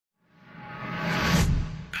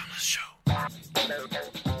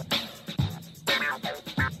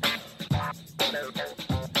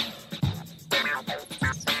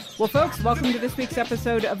Well, folks, welcome to this week's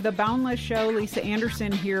episode of The Boundless Show. Lisa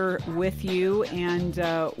Anderson here with you, and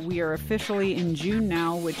we are officially in June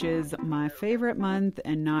now, which is my favorite month,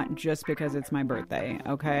 and not just because it's my birthday,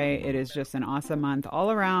 okay? It is just an awesome month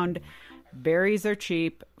all around. Berries are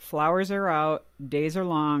cheap, flowers are out, days are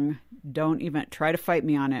long. Don't even try to fight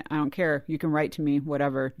me on it. I don't care. You can write to me,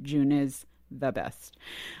 whatever. June is the best.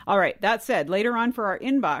 All right. That said, later on for our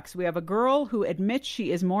inbox, we have a girl who admits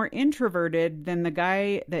she is more introverted than the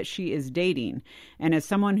guy that she is dating. And as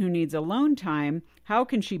someone who needs alone time, how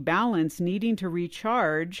can she balance needing to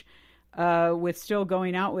recharge with still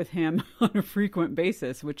going out with him on a frequent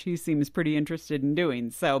basis, which he seems pretty interested in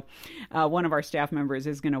doing. So one of our staff members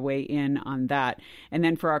is going to weigh in on that. And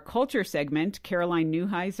then for our culture segment, Caroline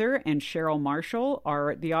Neuheiser and Cheryl Marshall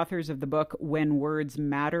are the authors of the book When Words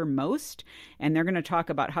Matter Most. And they're going to talk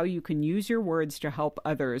about how you can use your words to help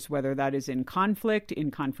others, whether that is in conflict,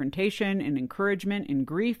 in confrontation, in encouragement, in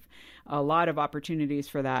grief. A lot of opportunities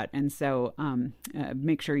for that. And so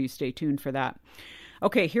make sure you stay tuned for that.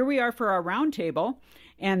 Okay, here we are for our roundtable.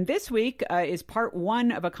 And this week is part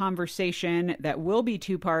one of a conversation that will be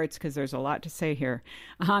two parts, because there's a lot to say here,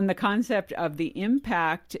 on the concept of the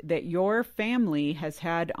impact that your family has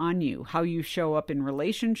had on you, how you show up in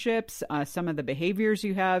relationships, some of the behaviors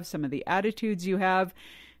you have, some of the attitudes you have,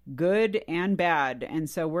 good and bad. And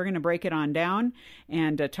so we're going to break it on down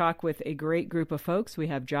and talk with a great group of folks. We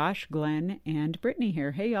have Josh, Glenn, and Brittany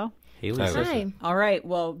here. Hey, y'all. Hey, Lisa. Hi. All right.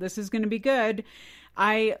 Well, this is going to be good.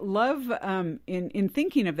 I love, in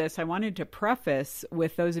thinking of this, I wanted to preface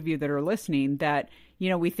with those of you that are listening that, you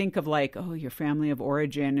know, we think of like, oh, your family of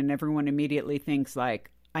origin, and everyone immediately thinks like,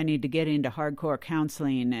 I need to get into hardcore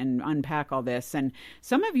counseling and unpack all this. And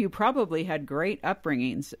some of you probably had great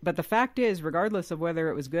upbringings, but the fact is, regardless of whether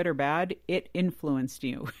it was good or bad, it influenced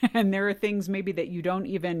you. And there are things maybe that you don't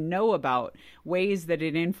even know about, ways that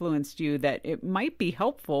it influenced you that it might be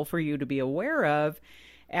helpful for you to be aware of,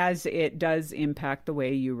 as it does impact the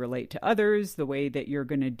way you relate to others, the way that you're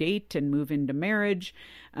going to date and move into marriage,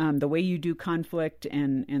 the way you do conflict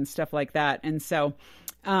and stuff like that. And so,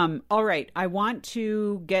 all right, I want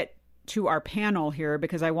to get to our panel here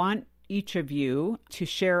because I want each of you to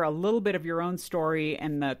share a little bit of your own story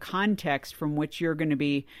and the context from which you're going to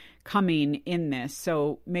be coming in this.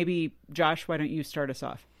 So maybe, Josh, why don't you start us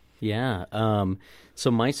off? Yeah. So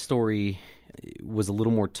my story was a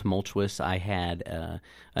little more tumultuous. I had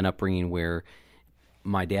an upbringing where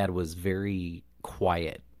my dad was very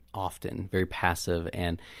quiet often, very passive,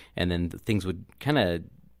 and then things would kind of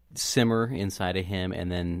simmer inside of him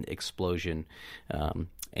and then explosion.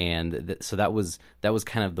 So that was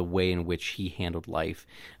kind of the way in which he handled life.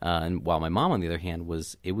 And while my mom, on the other hand,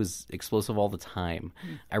 was explosive all the time.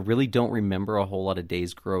 I really don't remember a whole lot of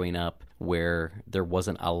days growing up where there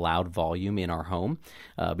wasn't a loud volume in our home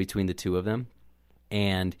between the two of them.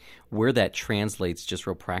 And where that translates just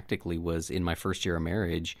real practically was in my first year of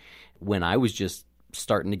marriage, when I was just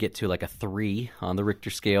starting to get to like a 3 on the Richter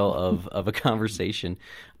scale of a conversation.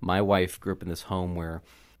 My wife grew up in this home where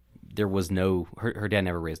there was her dad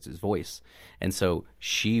never raised his voice. And so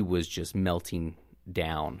she was just melting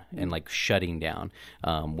down and like shutting down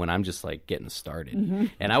when I'm just like getting started. Mm-hmm.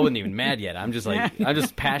 And I wasn't even mad yet. I'm just like, I'm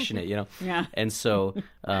just passionate, you know? Yeah. And so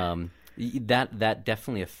that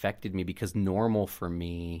definitely affected me because normal for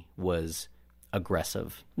me was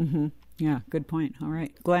aggressive. Mm-hmm. Yeah, good point. All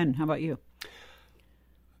right. Glenn, how about you?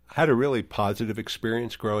 I had a really positive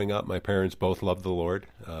experience growing up. My parents both loved the Lord.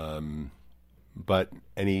 But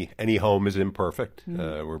any home is imperfect.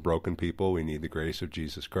 Mm-hmm. We're broken people. We need the grace of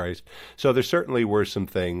Jesus Christ. So there certainly were some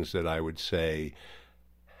things that I would say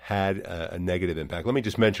had a negative impact. Let me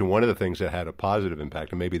just mention one of the things that had a positive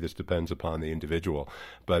impact, and maybe this depends upon the individual,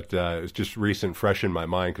 but it was just recent, fresh in my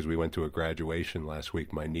mind because we went to a graduation last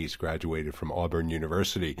week. My niece graduated from Auburn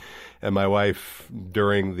University, and my wife,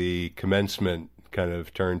 during the commencement, kind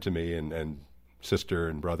of turned to me and sister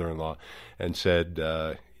and brother-in-law and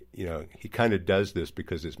said, he kind of does this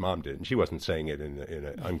because his mom did. And she wasn't saying it in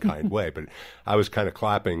an unkind way, but I was kind of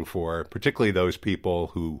clapping for particularly those people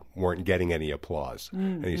who weren't getting any applause.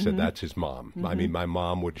 Mm-hmm. And he said, that's his mom. Mm-hmm. I mean, my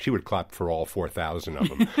mom would clap for all 4,000 of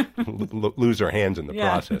them, lose her hands in the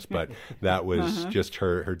process. But that was just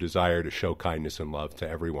her desire to show kindness and love to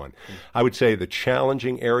everyone. Mm-hmm. I would say the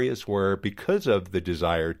challenging areas were because of the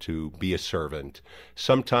desire to be a servant,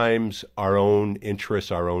 sometimes our own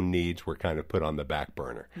interests, our own needs were kind of put on the back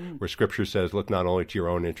burner. Where Scripture says, look not only to your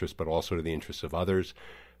own interests, but also to the interests of others.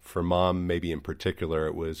 For Mom, maybe in particular,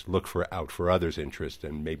 it was look out for others' interest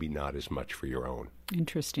and maybe not as much for your own.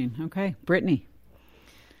 Interesting. Okay. Brittany.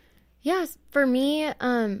 Yes, for me,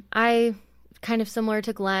 I kind of similar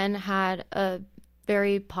to Glenn, had a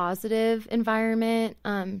very positive environment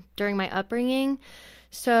during my upbringing.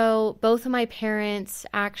 So both of my parents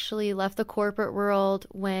actually left the corporate world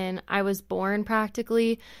when I was born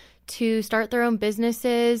practically to start their own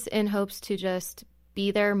businesses in hopes to just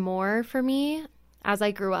be there more for me as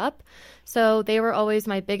I grew up. So they were always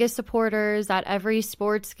my biggest supporters at every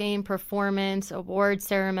sports game, performance, award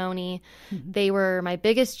ceremony. Mm-hmm. They were my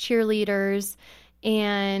biggest cheerleaders,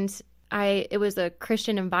 and it was a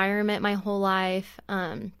Christian environment my whole life.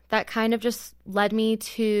 That kind of just led me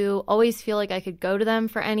to always feel like I could go to them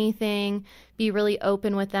for anything, be really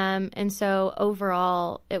open with them. And so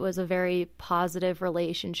overall, it was a very positive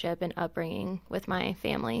relationship and upbringing with my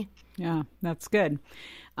family. Yeah, that's good.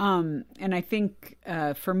 And I think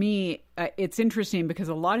for me, it's interesting because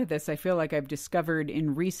a lot of this I feel like I've discovered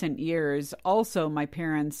in recent years. Also, my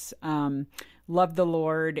parents loved the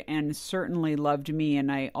Lord and certainly loved me,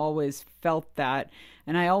 and I always felt that.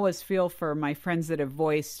 And I always feel for my friends that have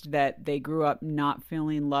voiced that they grew up not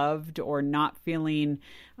feeling loved or not feeling,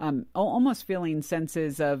 almost feeling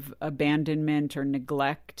senses of abandonment or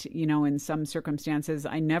neglect, in some circumstances.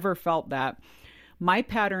 I never felt that. My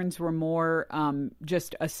patterns were more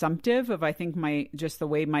just assumptive of, I think, just the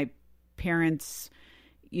way my parents,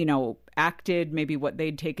 acted, maybe what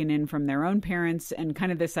they'd taken in from their own parents, and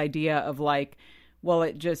kind of this idea of like, well,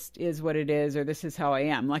 it just is what it is, or this is how I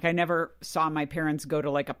am. Like, I never saw my parents go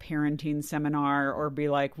to like a parenting seminar or be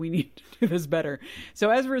like, we need to do this better.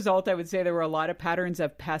 So as a result, I would say there were a lot of patterns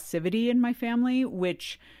of passivity in my family,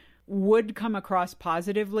 which would come across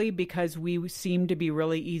positively because we seemed to be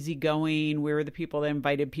really easygoing. We were the people that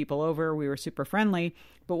invited people over. We were super friendly.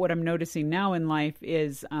 But what I'm noticing now in life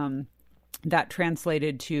is that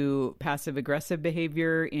translated to passive aggressive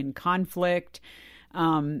behavior in conflict.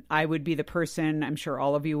 I would be the person, I'm sure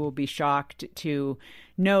all of you will be shocked to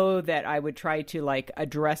know that I would try to like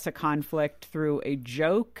address a conflict through a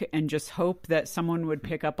joke and just hope that someone would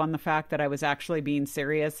pick up on the fact that I was actually being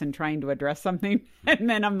serious and trying to address something. And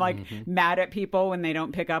then I'm like mad at people when they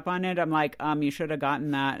don't pick up on it. I'm like, you should have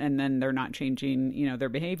gotten that. And then they're not changing, their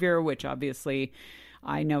behavior, which obviously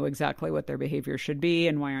I know exactly what their behavior should be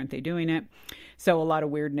and why aren't they doing it. So a lot of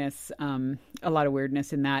weirdness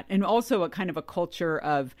in that. And also a kind of a culture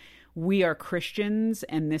of, we are Christians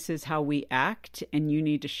and this is how we act and you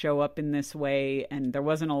need to show up in this way. And there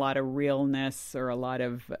wasn't a lot of realness or a lot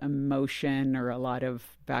of emotion or a lot of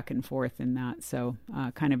back and forth in that. So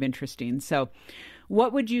kind of interesting. So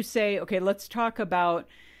what would you say? Okay, let's talk about,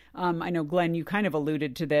 I know, Glenn, you kind of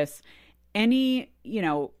alluded to this.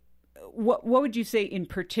 What would you say in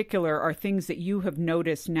particular are things that you have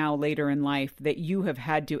noticed now later in life that you have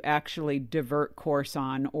had to actually divert course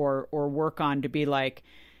on or work on to be like,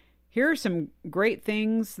 here are some great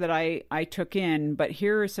things that I took in, but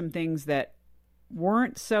here are some things that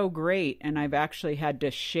weren't so great, and I've actually had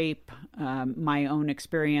to shape my own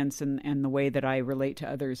experience and the way that I relate to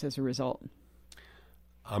others as a result?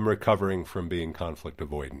 I'm recovering from being conflict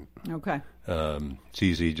avoidant. Okay. It's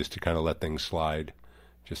easy just to kind of let things slide,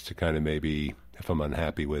 just to kind of maybe, if I'm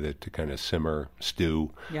unhappy with it, to kind of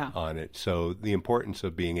stew on it. So the importance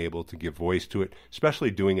of being able to give voice to it, especially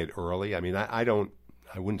doing it early. I mean,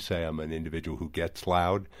 I wouldn't say I'm an individual who gets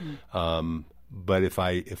loud, but if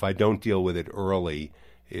I don't deal with it early,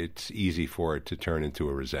 it's easy for it to turn into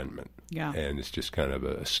a resentment. Yeah. And it's just kind of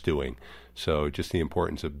a stewing. So just the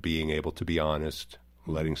importance of being able to be honest,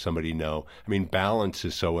 letting somebody know. I mean, balance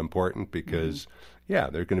is so important because,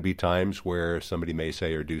 there are going to be times where somebody may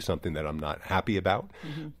say or do something that I'm not happy about,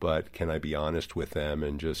 but can I be honest with them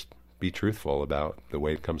and just be truthful about the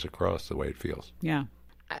way it comes across, the way it feels? Yeah.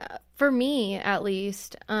 For me, at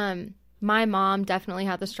least, my mom definitely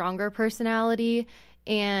had the stronger personality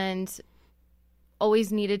and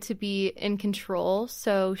always needed to be in control.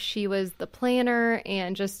 So she was the planner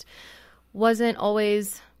and just wasn't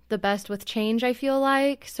always the best with change, I feel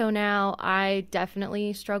like. So now I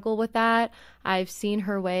definitely struggle with that. I've seen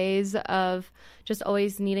her ways of just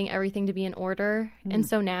always needing everything to be in order. And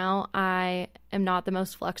so now I am not the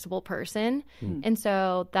most flexible person. And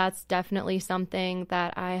so that's definitely something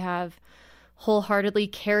that I have wholeheartedly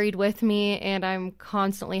carried with me, and I'm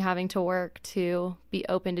constantly having to work to be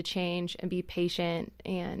open to change and be patient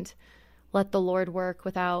and let the Lord work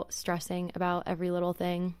without stressing about every little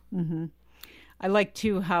thing. I like,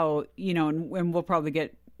 too, how, and we'll probably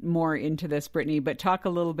get more into this, Brittany, but talk a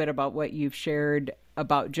little bit about what you've shared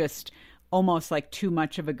about just almost like too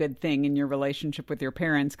much of a good thing in your relationship with your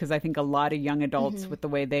parents, because I think a lot of young adults with the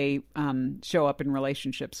way they show up in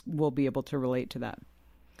relationships will be able to relate to that.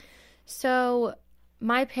 So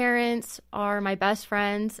my parents are my best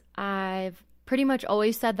friends. I've pretty much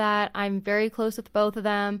always said that. I'm very close with both of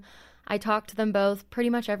them. I talk to them both pretty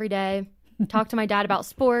much every day. Talk to my dad about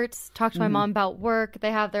sports, talk to my mom about work.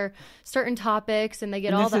 They have their certain topics and they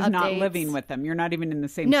get all the updates. This is not living with them. You're not even in the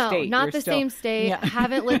same no, state. No, not You're the still... same state. Yeah.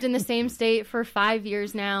 Haven't lived in the same state for 5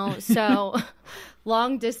 years now. So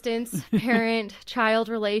long distance parent-child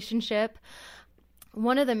relationship.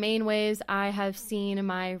 One of the main ways I have seen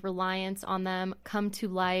my reliance on them come to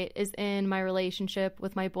light is in my relationship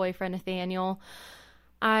with my boyfriend, Nathaniel.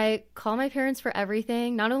 I call my parents for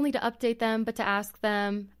everything, not only to update them, but to ask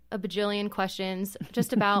them a bajillion questions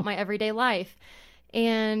just about my everyday life.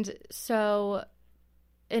 And so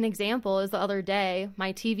an example is the other day,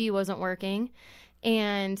 my TV wasn't working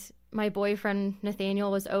and my boyfriend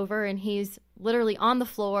Nathaniel was over and he's literally on the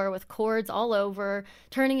floor with cords all over,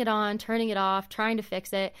 turning it on, turning it off, trying to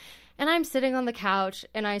fix it. And I'm sitting on the couch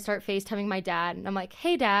and I start FaceTiming my dad. And I'm like,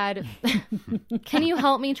 hey, Dad, can you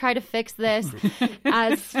help me try to fix this?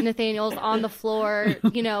 As Nathaniel's on the floor,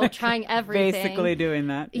 trying everything. Basically doing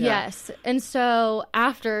that. Yeah. Yes. And so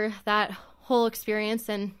after that whole experience,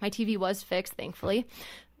 and my TV was fixed, thankfully,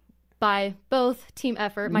 by both team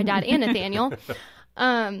effort, my dad and Nathaniel,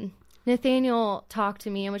 Nathaniel talked to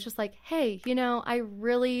me and was just like, hey, I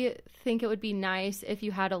really think it would be nice if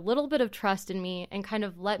you had a little bit of trust in me and kind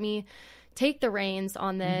of let me take the reins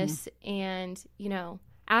on this and,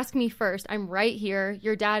 ask me first. I'm right here.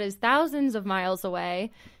 Your dad is thousands of miles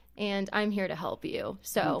away and I'm here to help you.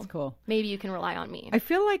 So that's cool. Maybe you can rely on me. I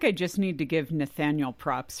feel like I just need to give Nathaniel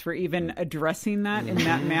props for even addressing that in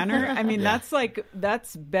that manner. I mean,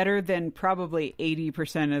 that's better than probably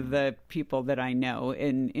 80% of the people that I know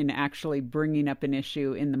in actually bringing up an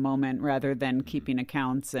issue in the moment rather than keeping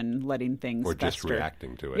accounts and letting things or just fester.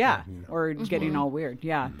 reacting to it. Yeah, or getting all weird.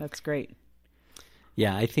 Yeah, that's great.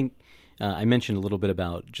 Yeah, I think I mentioned a little bit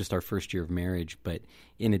about just our first year of marriage, but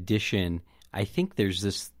in addition, I think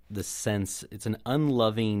there's the sense, it's an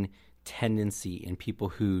unloving tendency in people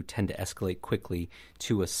who tend to escalate quickly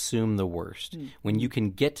to assume the worst. When you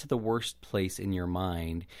can get to the worst place in your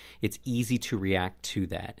mind, it's easy to react to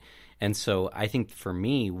that. And so I think for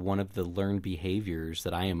me, one of the learned behaviors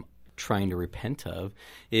that I am trying to repent of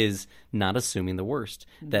is not assuming the worst.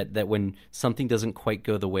 That when something doesn't quite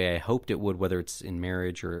go the way I hoped it would, whether it's in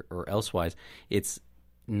marriage or elsewise, it's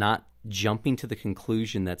not jumping to the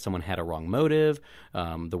conclusion that someone had a wrong motive,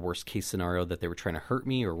 the worst case scenario that they were trying to hurt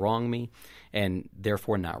me or wrong me, and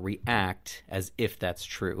therefore not react as if that's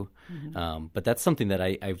true. But that's something that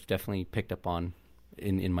I've definitely picked up on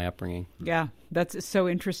in my upbringing. Yeah, that's so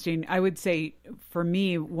interesting. I would say for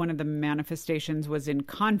me, one of the manifestations was in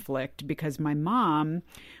conflict because my mom,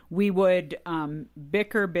 we would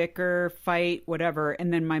bicker, fight, whatever,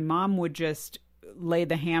 and then my mom would just lay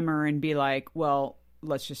the hammer and be like, well,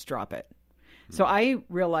 let's just drop it. So I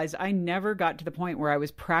realized I never got to the point where I was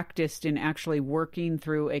practiced in actually working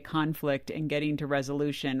through a conflict and getting to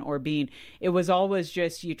resolution it was always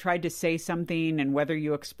just you tried to say something and whether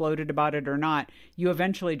you exploded about it or not, you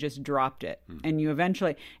eventually just dropped it. And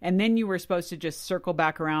then you were supposed to just circle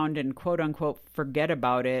back around and quote unquote forget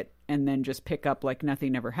about it and then just pick up like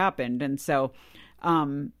nothing ever happened. And so,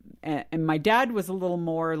 and my dad was a little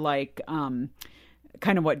more like,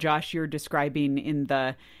 kind of what Josh, you're describing in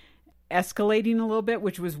the escalating a little bit,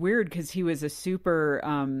 which was weird because he was a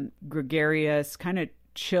super gregarious, kind of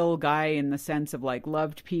chill guy in the sense of like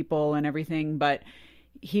loved people and everything. But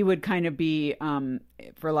he would kind of be,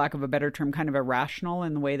 for lack of a better term, kind of irrational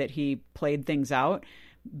in the way that he played things out.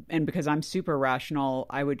 And because I'm super rational,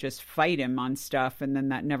 I would just fight him on stuff and then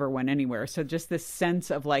that never went anywhere. So just this sense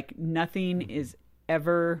of like nothing is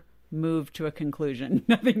ever moved to a conclusion.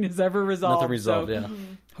 Nothing is ever resolved. Nothing resolved, yeah.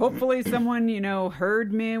 Hopefully someone,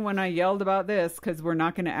 heard me when I yelled about this because we're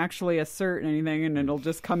not going to actually assert anything and it'll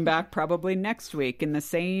just come back probably next week in the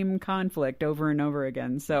same conflict over and over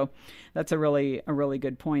again. So that's a really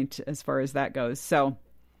good point as far as that goes. So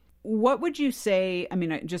what would you say,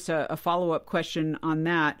 just a follow-up question on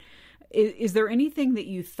that. Is there anything that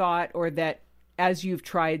you thought or that as you've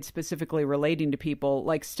tried specifically relating to people,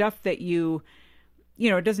 like stuff that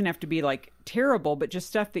it doesn't have to be like terrible, but just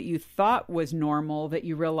stuff that you thought was normal that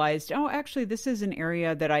you realized, oh, actually, this is an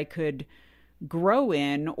area that I could grow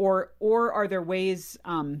in, or are there ways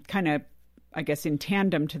kind of, I guess, in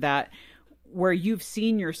tandem to that, where you've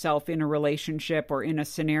seen yourself in a relationship or in a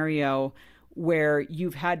scenario where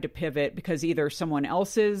you've had to pivot because either someone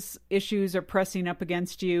else's issues are pressing up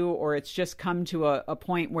against you or it's just come to a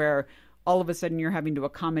point where all of a sudden you're having to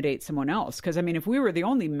accommodate someone else. Because, if we were the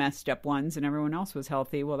only messed up ones and everyone else was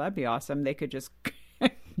healthy, well, that'd be awesome. They could just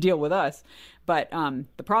deal with us. But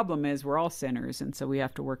the problem is we're all sinners, and so we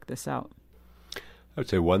have to work this out. I would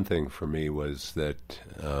say one thing for me was that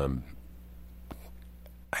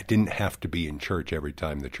I I didn't have to be in church every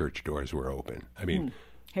time the church doors were open. I mean,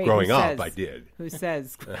 Hey, growing who up, says? I did. Who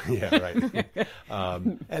says? Yeah, right.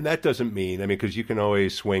 And that doesn't mean, because you can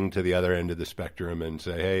always swing to the other end of the spectrum and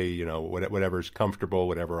say, hey, whatever's comfortable,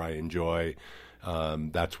 whatever I enjoy,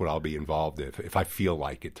 that's what I'll be involved in, if I feel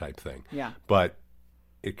like it, type thing. Yeah. But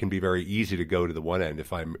it can be very easy to go to the one end.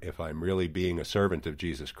 If I'm really being a servant of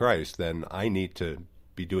Jesus Christ, then I need to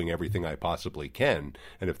be doing everything I possibly can.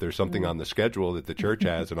 And if there's something on the schedule that the church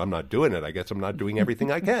has and I'm not doing it, I guess I'm not doing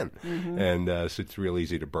everything I can. And so it's real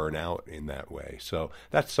easy to burn out in that way. So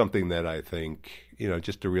that's something that I think,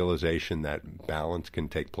 just a realization that balance can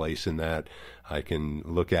take place in that. I can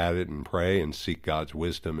look at it and pray and seek God's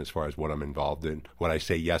wisdom as far as what I'm involved in, what I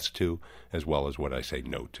say yes to, as well as what I say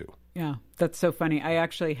no to. Yeah, that's so funny. I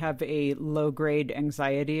actually have a low-grade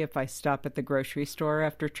anxiety if I stop at the grocery store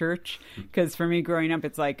after church, because for me growing up,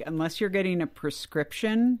 it's like, unless you're getting a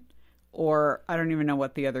prescription, or I don't even know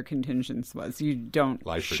what the other contingents was, you don't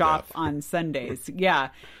Life or shop death. on Sundays.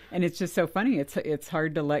 Yeah, and it's just so funny. It's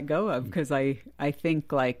hard to let go of, because I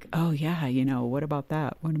think like, oh yeah, what about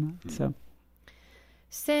that? What about so?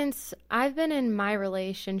 Since I've been in my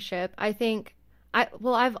relationship, I think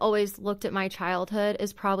I've always looked at my childhood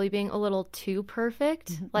as probably being a little too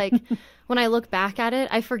perfect. Like, when I look back at it,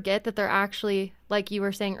 I forget that they're actually, like you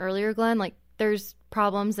were saying earlier, Glenn, like there's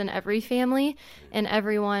problems in every family and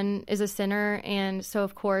everyone is a sinner. And so,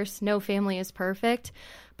 of course, no family is perfect.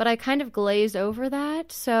 But I kind of glaze over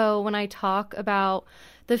that. So when I talk about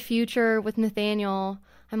the future with Nathaniel,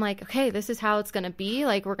 I'm like, okay, this is how it's going to be.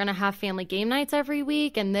 Like, we're going to have family game nights every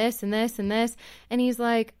week and this and this and this. And he's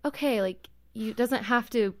like, okay, like, it doesn't have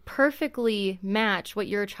to perfectly match what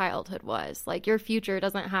your childhood was. Like, your future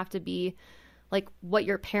doesn't have to be like what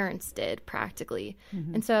your parents did practically.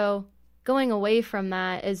 And so going away from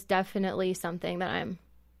that is definitely something that I'm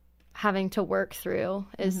having to work through,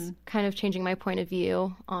 is kind of changing my point of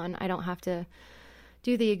view on I don't have to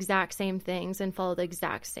do the exact same things and follow the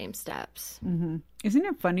exact same steps. Isn't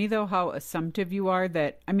it funny, though, how assumptive you are?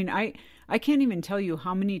 That, I can't even tell you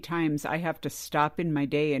how many times I have to stop in my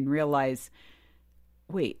day and realize,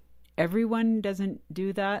 wait, everyone doesn't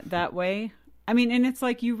do that way? And it's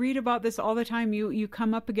like you read about this all the time. You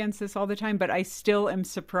come up against this all the time, but I still am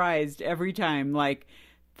surprised every time. Like,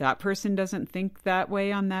 that person doesn't think that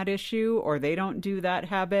way on that issue, or they don't do that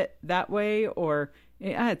habit that way, or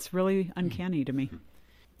it's really uncanny to me.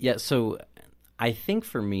 Yeah, so I think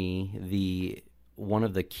for me, one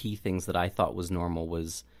of the key things that I thought was normal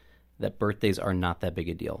was that birthdays are not that big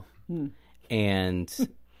a deal. And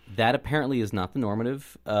that apparently is not the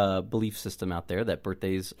normative belief system out there, that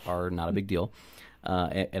birthdays are not a big deal.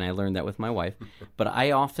 And I learned that with my wife. But I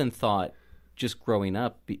often thought, just growing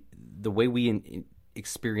up, the way we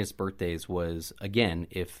experienced birthdays was, again,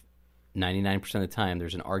 if 99% of the time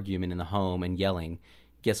there's an argument in the home and yelling,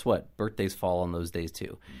 guess what? Birthdays fall on those days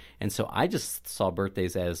too. And so I just saw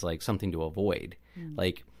birthdays as like something to avoid.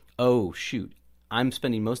 Like, oh, shoot, I'm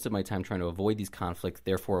spending most of my time trying to avoid these conflicts,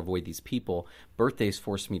 therefore avoid these people. Birthdays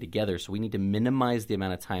force me together, so we need to minimize the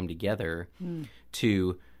amount of time together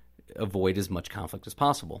to avoid as much conflict as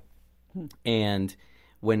possible. And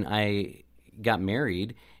when I got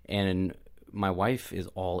married, and my wife is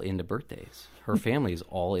all into birthdays. Her family is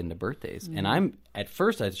all into birthdays. And at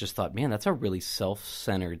first I just thought, man, that's a really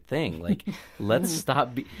self-centered thing. Like, let's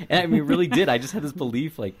stop. Really did. I just had this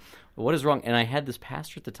belief, like, what is wrong? And I had this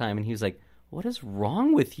pastor at the time, and he was like, what is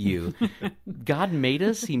wrong with you? God made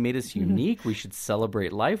us. He made us unique. We should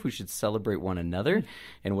celebrate life. We should celebrate one another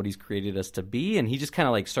and what he's created us to be. And he just kind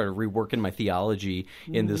of like started reworking my theology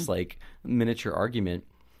in this like miniature argument.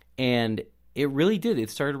 And it really did. It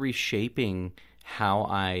started reshaping how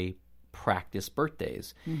I practice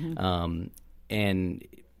birthdays. And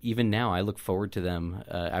even now, I look forward to them.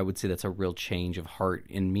 I would say that's a real change of heart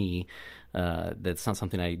in me. That's not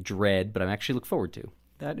something I dread, but I actually look forward to.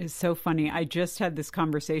 That is so funny. I just had this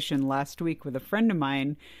conversation last week with a friend of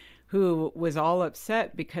mine who was all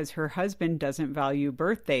upset because her husband doesn't value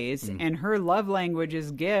birthdays and her love language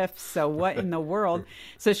is gifts. So what in the world?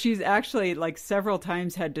 So she's actually like several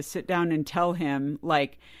times had to sit down and tell him,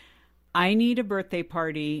 like, I need a birthday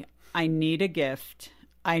party. I need a gift.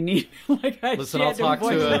 I need listen. I'll talk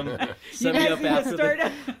to him. Set me up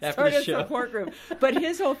after the show. Support group. But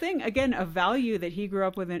his whole thing, again, a value that he grew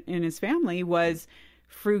up with in his family was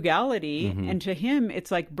frugality, and to him,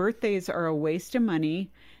 it's like birthdays are a waste of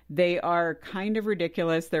money. They are kind of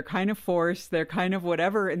ridiculous. They're kind of forced. They're kind of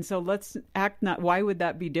whatever. And so let's act not. Why would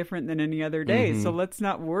that be different than any other day? So let's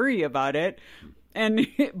not worry about it.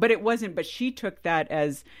 But it wasn't, but she took that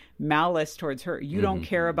as malice towards her. You don't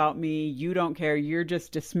care about me. You don't care. You're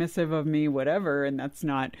just dismissive of me, whatever. And that's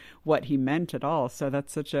not what he meant at all. So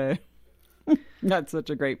that's such a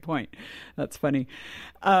great point. That's funny.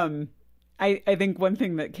 I think one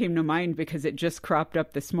thing that came to mind because it just cropped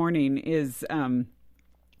up this morning is,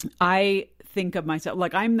 I think of myself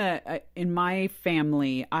like in my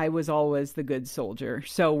family, I was always the good soldier.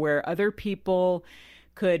 So where other people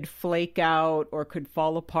could flake out or could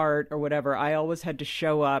fall apart or whatever, I always had to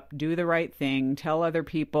show up, do the right thing, tell other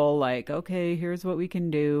people like, okay, here's what we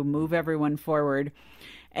can do, move everyone forward.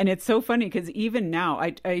 And it's so funny because even now,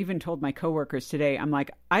 I even told my coworkers today, I'm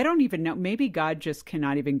like, I don't even know, maybe God just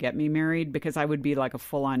cannot even get me married because I would be like a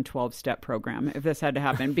full-on 12-step program if this had to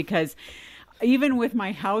happen. Because even with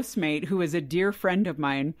my housemate, who is a dear friend of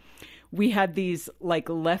mine, we had these like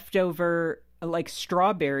leftover like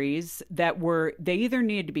strawberries that they either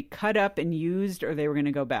needed to be cut up and used or they were going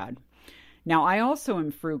to go bad. Now, I also am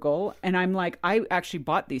frugal, and I'm like, I actually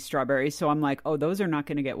bought these strawberries, so I'm like, oh, those are not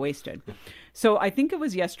going to get wasted. So I think it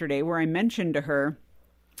was yesterday where I mentioned to her,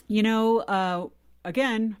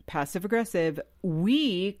 again, passive aggressive,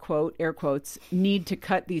 we, quote, air quotes, need to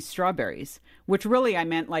cut these strawberries, which really I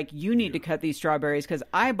meant like you need to cut these strawberries because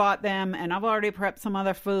I bought them and I've already prepped some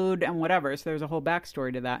other food and whatever. So there's a whole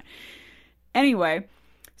backstory to that. Anyway,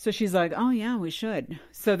 so she's like, oh, yeah, we should.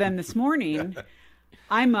 So then this morning...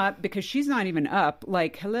 I'm up because she's not even up.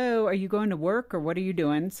 Like, hello, are you going to work or what are you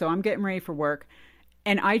doing? So I'm getting ready for work.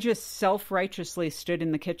 And I just self-righteously stood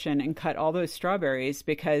in the kitchen and cut all those strawberries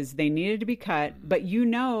because they needed to be cut. But you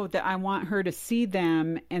know that I want her to see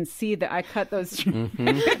them and see that I cut those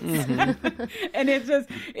strawberries. And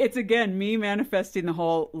it's again, me manifesting the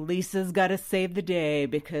whole Lisa's got to save the day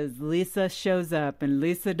because Lisa shows up and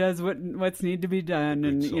Lisa does what's need to be done.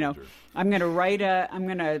 And, I'm going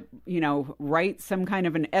to write some kind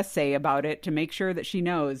of an essay about it to make sure that she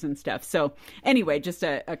knows and stuff. So anyway, just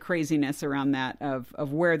a craziness around that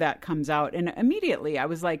of where that comes out. And immediately I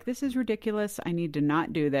was like, this is ridiculous. I need to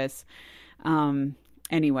not do this.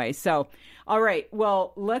 Anyway, so, all right.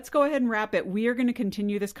 Well, let's go ahead and wrap it. We are going to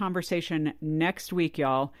continue this conversation next week,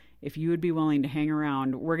 y'all. If you would be willing to hang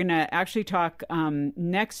around, we're going to actually talk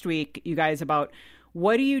next week, you guys, about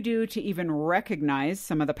what do you do to even recognize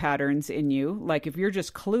some of the patterns in you? Like if you're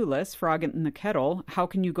just clueless, frog in the kettle, how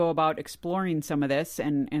can you go about exploring some of this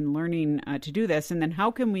and learning to do this? And then how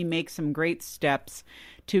can we make some great steps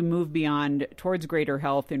to move beyond towards greater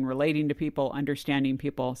health in relating to people, understanding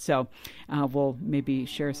people? So we'll maybe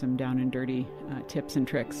share some down and dirty tips and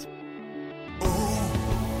tricks.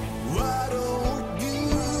 Why don't you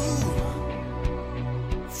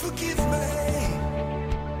forgive me?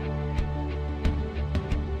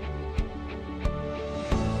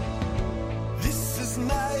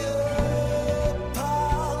 My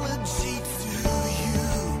apology to you.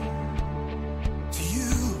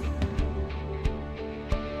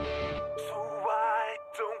 So why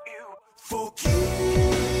don't you forgive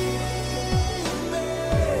me?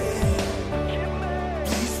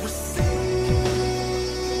 Please receive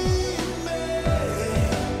me.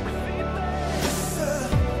 This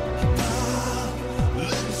apology.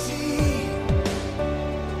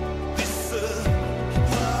 This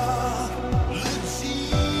apology.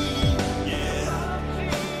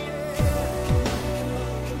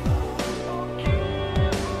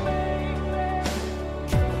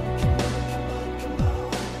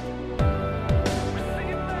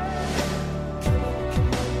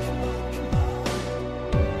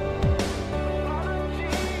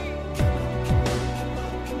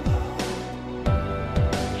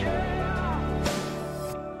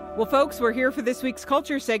 Well, folks, we're here for this week's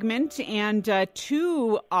culture segment and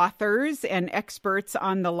two authors and experts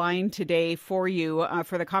on the line today for you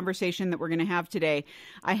for the conversation that we're going to have today.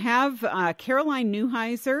 I have Caroline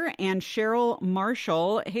Neuheiser and Cheryl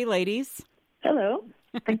Marshall. Hey, ladies. Hello.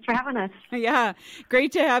 Thanks for having us. Yeah,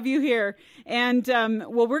 great to have you here. And,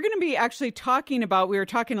 well, we're going to be actually talking about, we were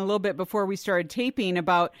talking a little bit before we started taping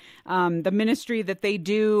about the ministry that they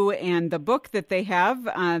do and the book that they have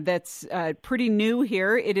that's pretty new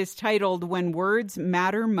here. It is titled When Words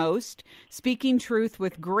Matter Most, Speaking Truth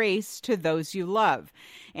with Grace to Those You Love.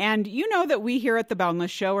 And you know that we here at The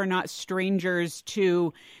Boundless Show are not strangers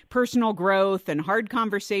to personal growth and hard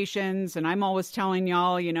conversations. And I'm always telling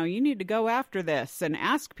y'all, you need to go after this and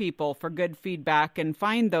ask people for good feedback and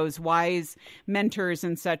find those wise mentors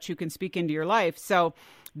and such who can speak into your life. So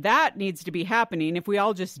that needs to be happening. If we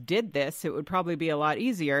all just did this, it would probably be a lot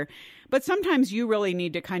easier. But sometimes you really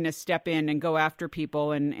need to kind of step in and go after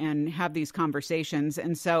people and have these conversations.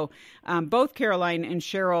 And so both Caroline and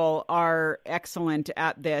Cheryl are excellent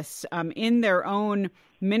at this in their own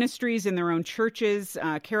ministries, in their own churches.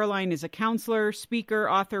 Caroline is a counselor, speaker,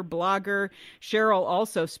 author, blogger. Cheryl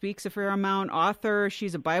also speaks a fair amount, author.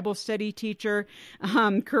 She's a Bible study teacher,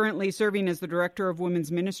 currently serving as the director of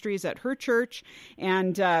women's ministries at her church.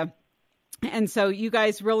 And so you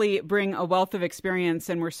guys really bring a wealth of experience,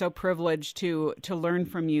 and we're so privileged to learn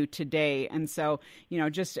from you today. And so,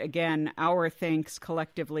 just again, our thanks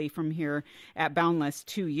collectively from here at Boundless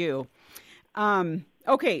to you.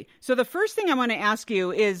 Okay, so the first thing I want to ask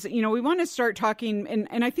you is, we want to start talking,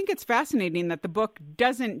 and I think it's fascinating that the book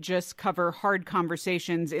doesn't just cover hard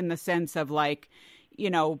conversations in the sense of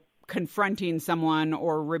confronting someone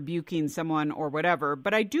or rebuking someone or whatever.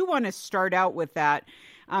 But I do want to start out with that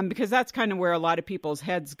because that's kind of where a lot of people's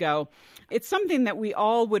heads go. It's something that we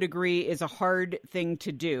all would agree is a hard thing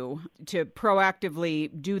to do, to proactively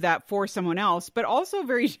do that for someone else, but also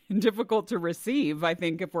very difficult to receive, I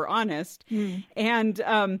think, if we're honest. And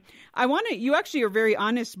you actually are very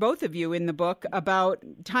honest, both of you, in the book about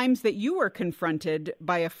times that you were confronted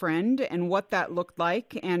by a friend and what that looked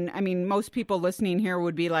like. And I mean, most people listening here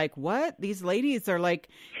would be like, what? These ladies are like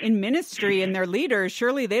in ministry and they're leaders.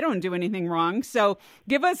 Surely they don't do anything wrong. So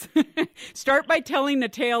give us, start by telling a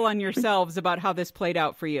tale on yourselves about how this played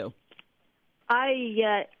out for you.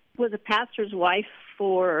 I was a pastor's wife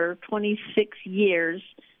for 26 years,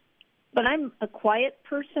 but I'm a quiet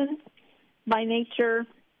person by nature.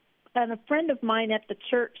 And a friend of mine at the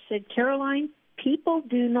church said, Caroline, people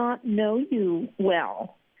do not know you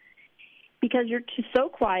well because you're so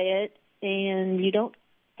quiet and you don't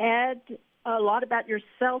add a lot about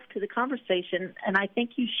yourself to the conversation, and I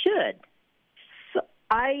think you should. So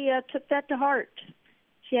I took that to heart.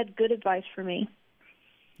 She had good advice for me.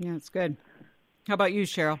 Yeah, it's good. How about you,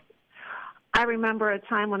 Cheryl? I remember a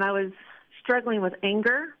time when I was struggling with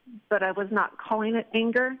anger, but I was not calling it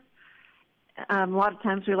anger. A lot of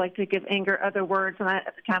times we like to give anger other words, and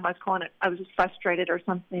at the time I was calling it, I was just frustrated or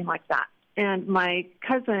something like that. And my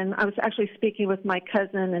cousin, I was actually speaking with my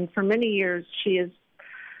cousin, and for many years she has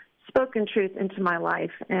spoken truth into my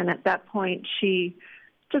life. And at that point, she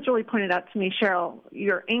just really pointed out to me, Cheryl,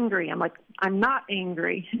 you're angry. I'm like, I'm not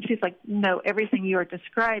angry. And she's like, no, everything you are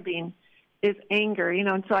describing is anger.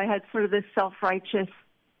 And so I had sort of this self-righteous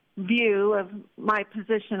view of my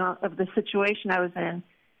position of the situation I was in.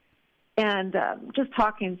 And just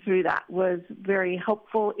talking through that was very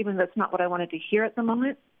helpful, even though it's not what I wanted to hear at the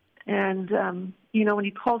moment. And, when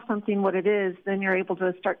you call something what it is, then you're able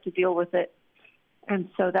to start to deal with it. And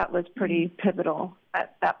so that was pretty pivotal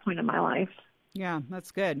at that point in my life. Yeah,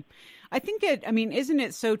 that's good. I think isn't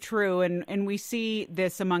it so true? And we see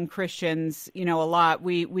this among Christians, a lot.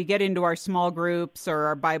 We get into our small groups or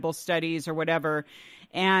our Bible studies or whatever,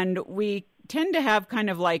 and we tend to have kind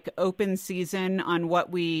of like open season on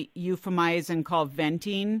what we euphemize and call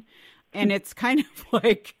venting. And it's kind of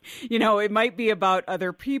like, it might be about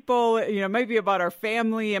other people, it might be about our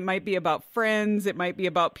family, it might be about friends, it might be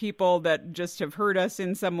about people that just have hurt us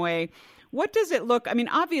in some way. What does it look? I mean,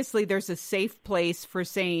 obviously there's a safe place for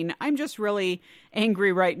saying, I'm just really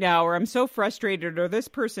angry right now, or I'm so frustrated, or this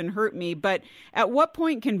person hurt me. But at what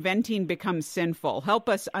point can venting become sinful? Help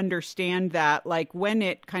us understand that, like when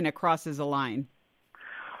it kind of crosses a line.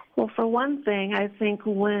 Well, for one thing, I think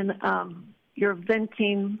when you're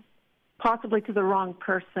venting possibly to the wrong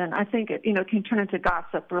person, I think it can turn into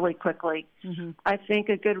gossip really quickly. Mm-hmm. I think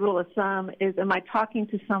a good rule of thumb is, am I talking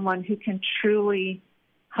to someone who can truly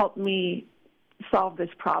help me solve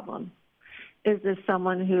this problem? Is this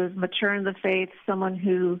someone who is mature in the faith, someone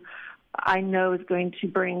who I know is going to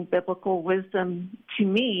bring biblical wisdom to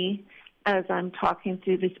me as I'm talking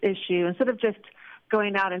through this issue, instead of just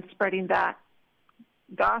going out and spreading that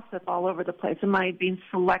gossip all over the place? Am I being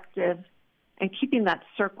selective and keeping that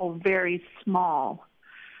circle very small?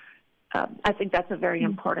 I think that's a very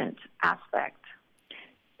important aspect.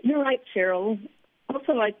 You're right, Cheryl.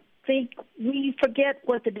 Also, I think we forget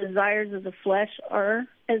what the desires of the flesh are,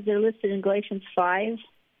 as they're listed in Galatians 5.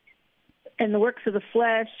 And the works of the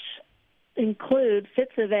flesh include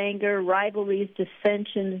fits of anger, rivalries,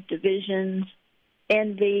 dissensions, divisions,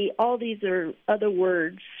 envy. All these are other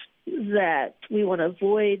words that we want to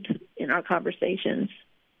avoid in our conversations.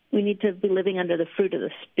 We need to be living under the fruit of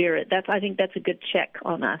the Spirit. I think that's a good check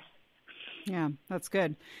on us. Yeah, that's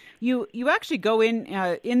good. You actually go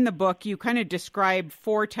in the book, you kind of describe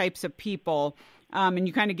 4 types of people and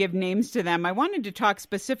you kind of give names to them. I wanted to talk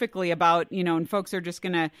specifically about, and folks are just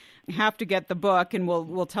going to have to get the book, and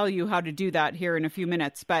we'll tell you how to do that here in a few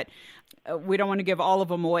minutes. But we don't want to give all of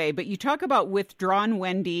them away. But you talk about withdrawn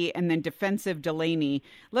Wendy and then defensive Delaney.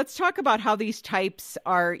 Let's talk about how these types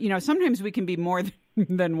are, sometimes we can be more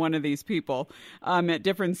than one of these people at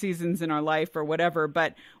different seasons in our life or whatever.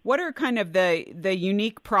 But what are kind of the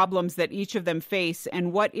unique problems that each of them face,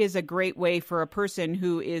 and what is a great way for a person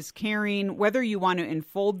who is caring, whether you want to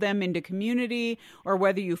enfold them into community or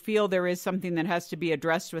whether you feel there is something that has to be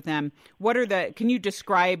addressed with them? Can you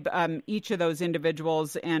describe each of those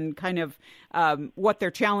individuals and kind of what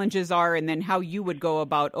their challenges are, and then how you would go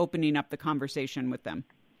about opening up the conversation with them?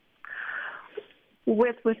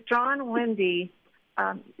 With withdrawn Wendy,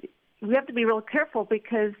 we have to be real careful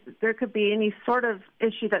because there could be any sort of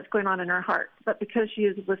issue that's going on in her heart. But because she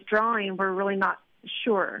is withdrawing, we're really not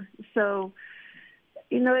sure. So,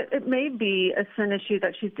 it may be a sin issue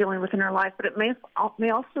that she's dealing with in her life, but it may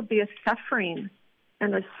also be a suffering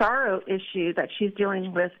and a sorrow issue that she's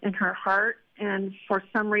dealing with in her heart. And for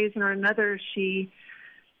some reason or another, she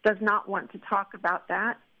does not want to talk about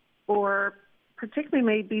that, or particularly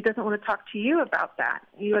maybe doesn't want to talk to you about that,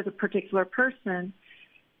 you as a particular person.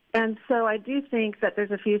 And so I do think that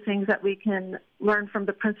there's a few things that we can learn from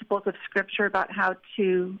the principles of Scripture about how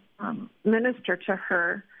to minister to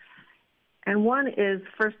her. And one is,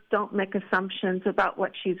 first, don't make assumptions about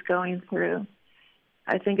what she's going through.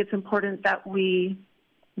 I think it's important that we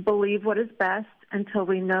believe what is best until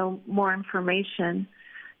we know more information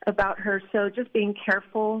about her. So just being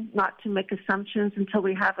careful not to make assumptions until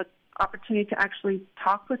we have an opportunity to actually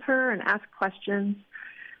talk with her and ask questions.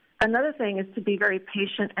 Another thing is to be very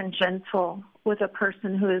patient and gentle with a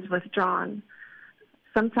person who is withdrawn.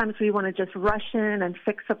 Sometimes we want to just rush in and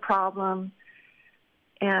fix a problem,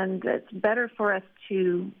 and it's better for us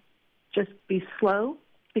to just be slow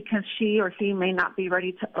because she or he may not be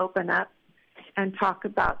ready to open up and talk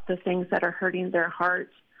about the things that are hurting their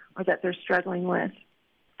heart or that they're struggling with.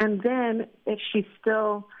 And then if she's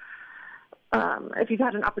still if you've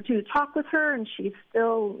had an opportunity to talk with her and she's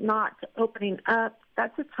still not opening up,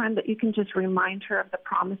 that's a time that you can just remind her of the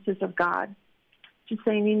promises of God. Just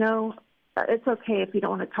saying, it's okay if you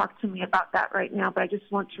don't want to talk to me about that right now, but I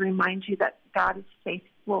just want to remind you that God is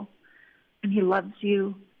faithful and He loves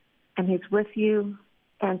you and He's with you,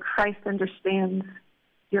 and Christ understands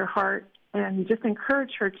your heart. And just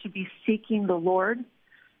encourage her to be seeking the Lord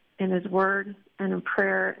in His Word and in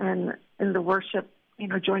prayer and in the worship,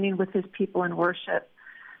 joining with His people in worship,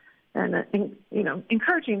 and,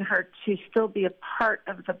 encouraging her to still be a part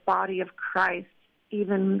of the body of Christ,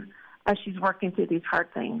 even as she's working through these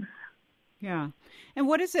hard things. Yeah. And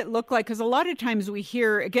what does it look like? Because a lot of times we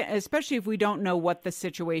hear, again, especially if we don't know what the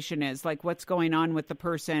situation is, like what's going on with the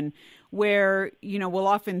person, where, we'll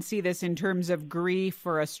often see this in terms of grief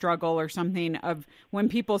or a struggle or something, of when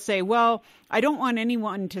people say, well, I don't want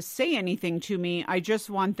anyone to say anything to me. I just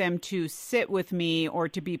want them to sit with me or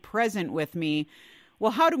to be present with me.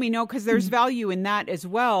 Well, how do we know? Because there's value in that as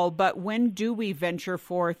well. But when do we venture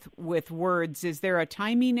forth with words? Is there a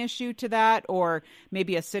timing issue to that, or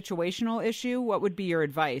maybe a situational issue? What would be your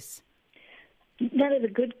advice? That is a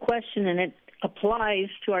good question, and it applies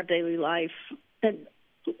to our daily life. And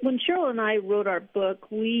when Cheryl and I wrote our book,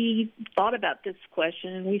 we thought about this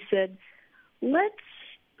question, and we said, let's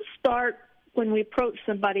start when we approach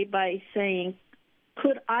somebody by saying,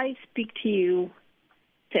 could I speak to you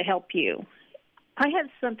to help you? I have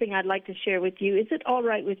something I'd like to share with you. Is it all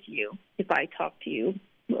right with you if I talk to you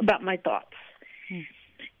about my thoughts?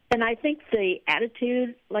 And I think the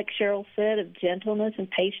attitude, like Cheryl said, of gentleness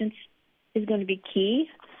and patience is going to be key,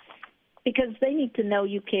 because they need to know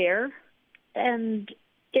you care. And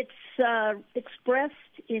it's expressed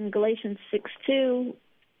in Galatians 6:2,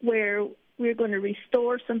 where we're going to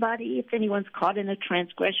restore somebody. If anyone's caught in a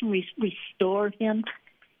transgression, restore him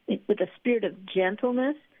with a spirit of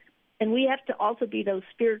gentleness. And we have to also be those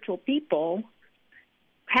spiritual people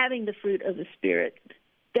having the fruit of the Spirit,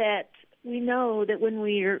 that we know that when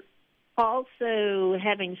we're also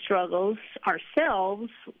having struggles ourselves,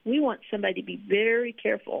 we want somebody to be very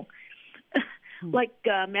careful. Like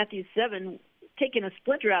Matthew 7, taking a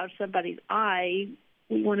splinter out of somebody's eye,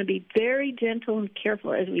 we want to be very gentle and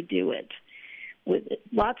careful as we do it, with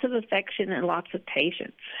lots of affection and lots of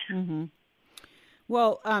patience. Mm-hmm.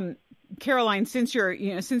 Well, Caroline, since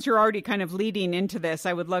you're already kind of leading into this,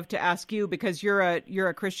 I would love to ask you, because you're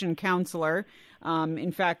a Christian counselor.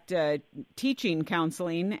 in fact, teaching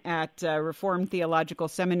counseling at Reformed Theological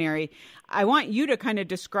Seminary. I want you to kind of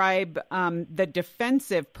describe the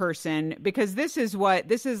defensive person, because this is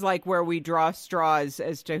like where we draw straws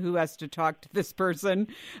as to who has to talk to this person.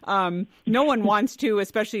 No one wants to,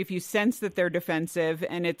 especially if you sense that they're defensive,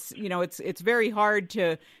 and it's very hard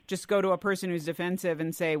to just go to a person who's defensive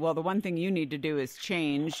and say, well, the one thing you need to do is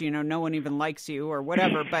change. No one even likes you or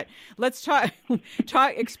whatever. But let's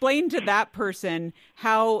explain to that person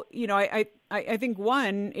how, I think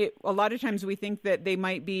a lot of times we think that it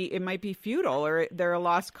might be futile or they're a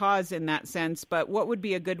lost cause in that sense. But what would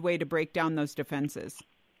be a good way to break down those defenses?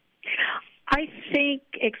 I think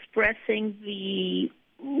expressing the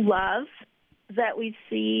love that we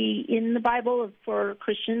see in the Bible for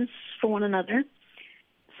Christians for one another.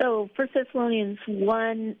 So 1 Thessalonians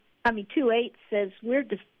 2:8 says, we're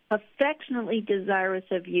affectionately desirous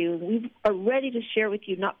of you. We are ready to share with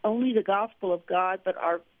you not only the gospel of God, but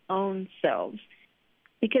our own selves,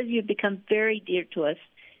 because you've become very dear to us.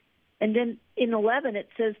 And then in 11 it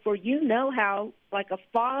says, for you know how, like a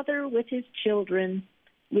father with his children,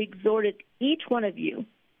 we exhorted each one of you.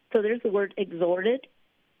 So there's the word exhorted,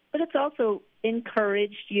 but it's also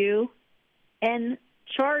encouraged you and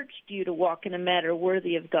charged you to walk in a manner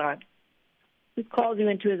worthy of God, who calls you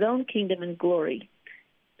into his own kingdom and glory.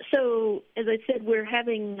 So, as I said, we're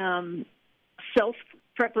having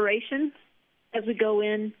self-preparation as we go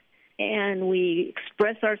in, and we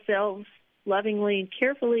express ourselves lovingly and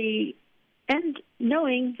carefully, and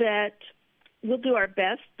knowing that we'll do our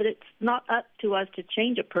best, but it's not up to us to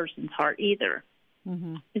change a person's heart either.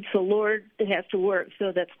 Mm-hmm. It's the Lord that has to work,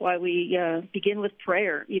 so that's why we begin with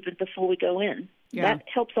prayer even before we go in. Yeah. That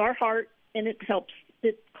helps our heart, and it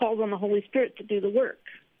calls on the Holy Spirit to do the work.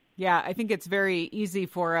 Yeah, I think it's very easy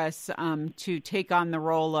for us to take on the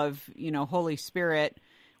role of, Holy Spirit,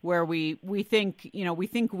 where we think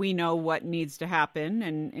we know what needs to happen,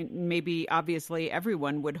 and maybe obviously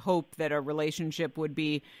everyone would hope that a relationship would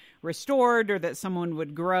be restored or that someone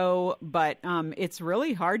would grow, but it's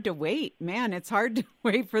really hard to wait. Man, it's hard to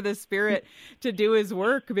wait for the Spirit to do his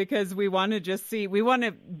work, because we want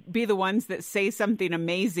to be the ones that say something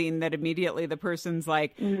amazing that immediately the person's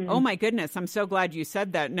like, oh my goodness, I'm so glad you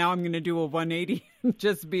said that. Now I'm going to do a 180 and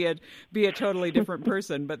just be a totally different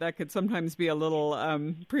person. But that could sometimes be a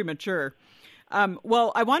little premature.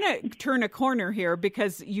 Well, I want to turn a corner here,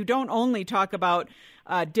 because you don't only talk about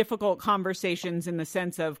difficult conversations in the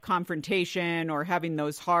sense of confrontation or having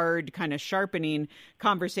those hard kind of sharpening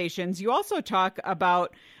conversations. You also talk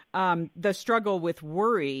about the struggle with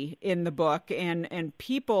worry in the book, and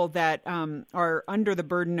people that are under the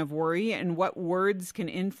burden of worry and what words can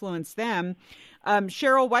influence them.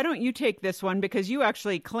 Cheryl, why don't you take this one? Because you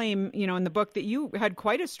actually claim, in the book that you had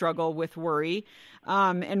quite a struggle with worry,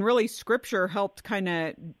 and really Scripture helped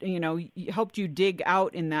helped you dig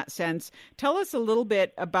out in that sense. Tell us a little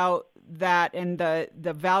bit about that and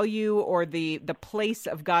the value or the place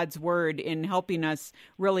of God's Word in helping us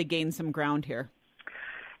really gain some ground here.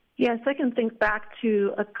 Yes, I can think back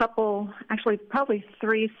to a couple, actually probably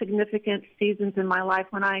 3 significant seasons in my life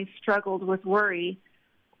when I struggled with worry.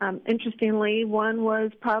 Interestingly, one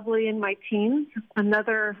was probably in my teens,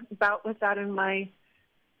 another bout with that in my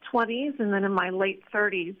 20s, and then in my late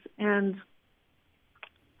 30s. And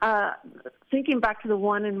thinking back to the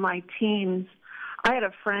one in my teens, I had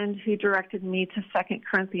a friend who directed me to 2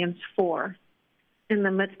 Corinthians 4 in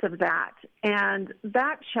the midst of that. And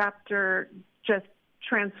that chapter just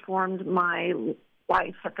transformed my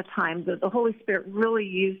life at the time. The Holy Spirit really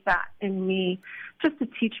used that in me just to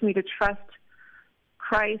teach me to trust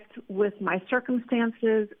Christ with my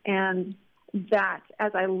circumstances, and that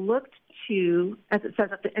as I looked to, as it says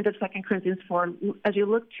at the end of 2 Corinthians 4, as you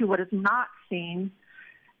look to what is not seen,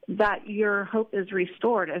 that your hope is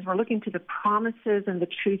restored, as we're looking to the promises and the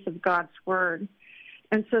truth of God's Word.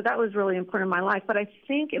 And so that was really important in my life. But I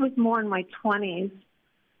think it was more in my 20s.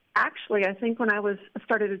 Actually, I think when I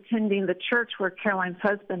started attending the church where Caroline's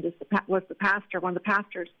husband was the pastor, one of the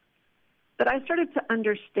pastors, that I started to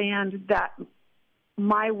understand that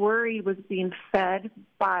my worry was being fed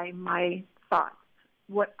by my thoughts,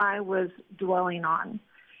 what I was dwelling on.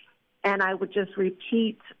 And I would just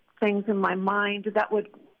repeat things in my mind that would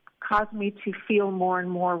cause me to feel more and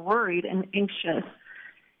more worried and anxious.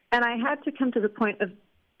 And I had to come to the point of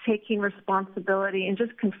taking responsibility and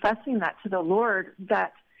just confessing that to the Lord,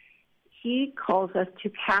 that He calls us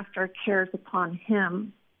to cast our cares upon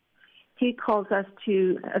Him. He calls us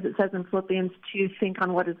to, as it says in Philippians, to think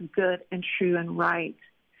on what is good and true and right.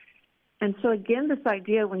 And so again, this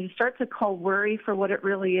idea, when you start to call worry for what it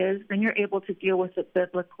really is, then you're able to deal with it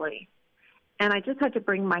biblically. And I just had to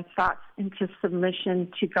bring my thoughts into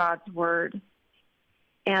submission to God's word.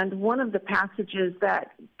 And one of the passages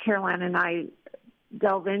that Caroline and I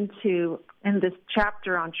delve into in this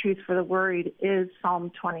chapter on Truth for the Worried is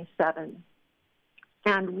Psalm 27.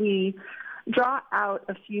 And we draw out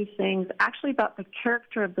a few things actually about the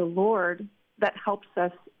character of the Lord that helps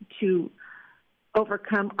us to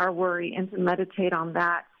overcome our worry and to meditate on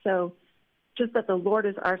that. So just that the Lord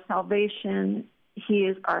is our salvation. He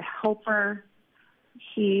is our helper.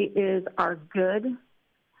 He is our good.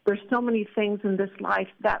 There's so many things in this life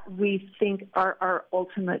that we think are our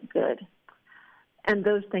ultimate good. And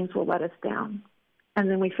those things will let us down. And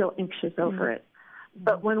then we feel anxious over it.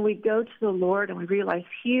 But when we go to the Lord and we realize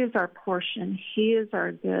He is our portion, He is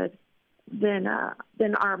our good, then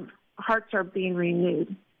our hearts are being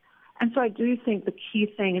renewed. And so I do think the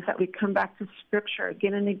key thing is that we come back to Scripture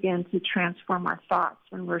again and again to transform our thoughts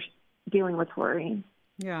when we're dealing with worrying.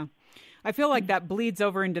 Yeah. I feel like that bleeds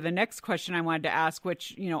over into the next question I wanted to ask,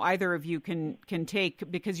 which, either of you can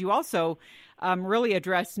take, because you also really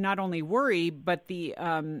address not only worry, but it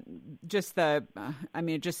just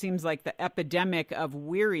seems like the epidemic of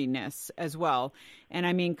weariness as well.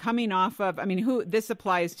 And coming off of, this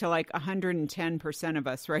applies to like 110% of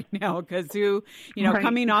us right now, because right.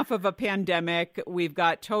 Coming off of a pandemic, we've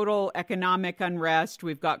got total economic unrest,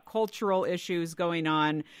 we've got cultural issues going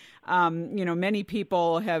on. Many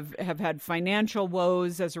people have had financial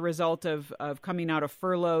woes as a result of coming out of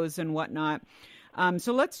furloughs and whatnot.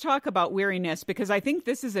 So let's talk about weariness, because I think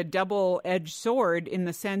this is a double-edged sword in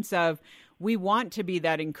the sense of we want to be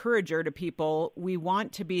that encourager to people. We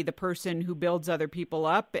want to be the person who builds other people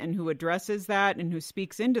up and who addresses that and who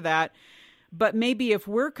speaks into that. But maybe if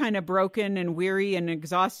we're kind of broken and weary and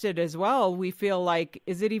exhausted as well, we feel like,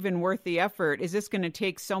 is it even worth the effort? Is this going to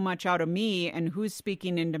take so much out of me, and who's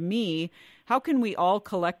speaking into me? How can we all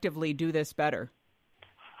collectively do this better?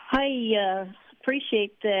 I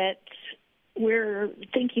appreciate that we're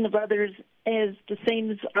thinking of others as the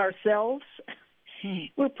same as ourselves.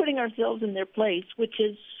 We're putting ourselves in their place, which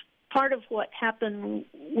is part of what happened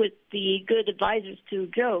with the good advisors to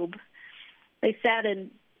Job. They sat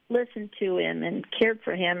and listened to him and cared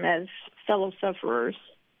for him as fellow sufferers.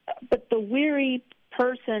 But the weary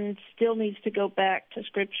person still needs to go back to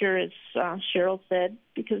Scripture, as Cheryl said,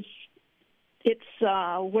 because it's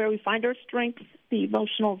where we find our strength. The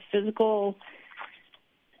emotional, physical,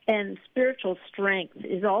 and spiritual strength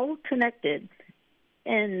is all connected,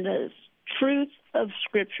 and the truth of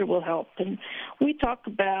Scripture will help. And we talk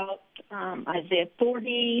about Isaiah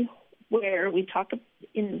 40, where we talk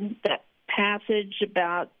in that passage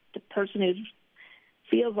about the person who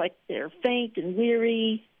feels like they're faint and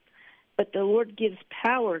weary, but the Lord gives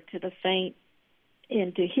power to the faint,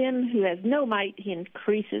 and to him who has no might, He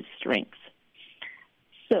increases strength.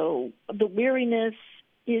 So the weariness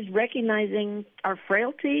is recognizing our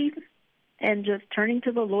frailty and just turning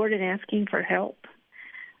to the Lord and asking for help.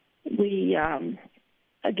 We,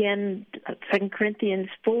 again, 2 Corinthians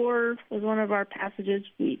 4 was one of our passages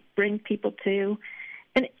we bring people to,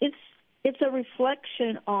 and it's a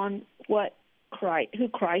reflection on who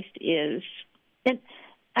Christ is. And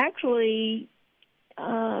actually,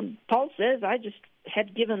 Paul says, I just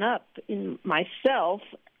had given up in myself.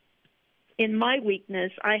 In my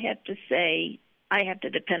weakness, I had to say, I have to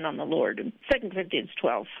depend on the Lord. In 2 Corinthians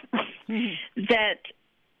 12, that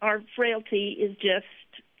our frailty is just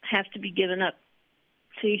has to be given up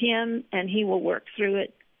to Him, and He will work through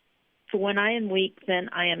it. For when I am weak, then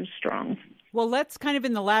I am strong. Well, let's kind of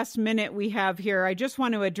in the last minute we have here, I just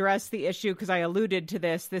want to address the issue, because I alluded to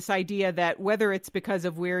this idea that whether it's because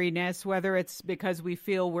of weariness, whether it's because we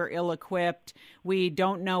feel we're ill-equipped, we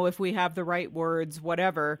don't know if we have the right words,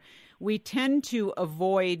 whatever, we tend to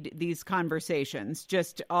avoid these conversations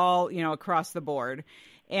just all, across the board.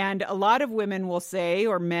 And a lot of women will say,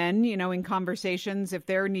 or men, in conversations, if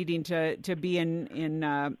they're needing to be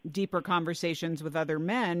in deeper conversations with other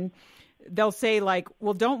men, they'll say like,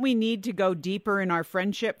 well, don't we need to go deeper in our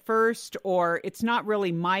friendship first? Or it's not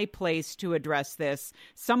really my place to address this.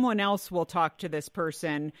 Someone else will talk to this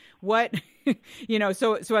person. What,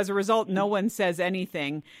 so as a result, no one says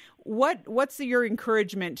anything. What's your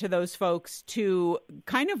encouragement to those folks to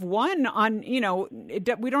kind of we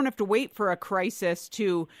don't have to wait for a crisis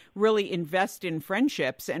to really invest in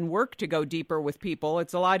friendships and work to go deeper with people.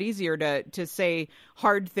 It's a lot easier to say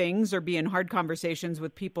hard things or be in hard conversations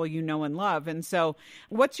with people you know and love. And so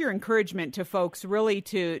what's your encouragement to folks really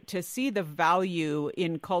to see the value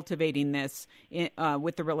in cultivating this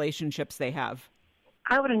with the relationships they have?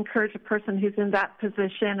 I would encourage a person who's in that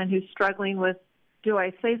position and who's struggling with, do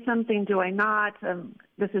I say something? Do I not?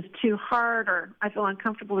 This is too hard, or I feel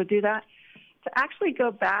uncomfortable to do that. to actually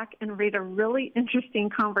go back and read a really interesting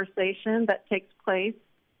conversation that takes place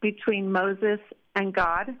between Moses and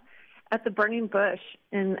God at the burning bush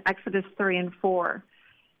in Exodus 3 and 4.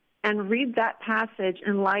 And read that passage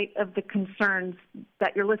in light of the concerns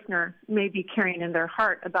that your listener may be carrying in their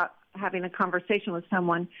heart about having a conversation with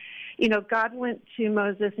someone. You know, God went to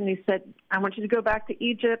Moses and he said, I want you to go back to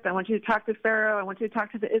Egypt. I want you to talk to Pharaoh. I want you to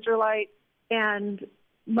talk to the Israelites. And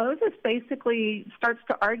Moses basically starts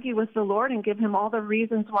to argue with the Lord and give him all the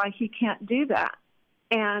reasons why he can't do that.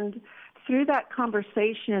 And through that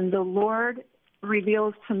conversation, the Lord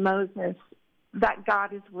reveals to Moses that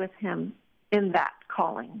God is with him in that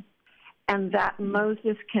calling, and that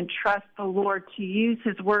Moses can trust the Lord to use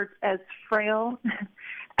his words, as frail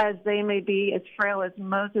as they may be, as frail as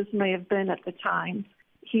Moses may have been at the time.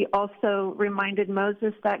 He also reminded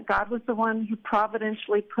Moses that God was the one who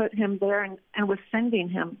providentially put him there and was sending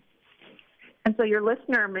him. And so your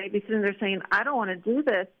listener may be sitting there saying, I don't want to do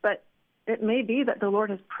this, but it may be that the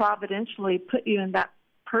Lord has providentially put you in that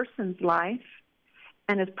person's life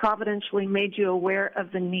and has providentially made you aware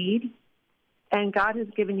of the need. And God has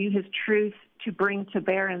given you his truth to bring to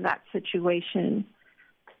bear in that situation.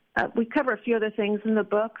 We cover a few other things in the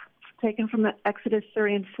book taken from Exodus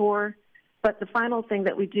 3 and 4. But the final thing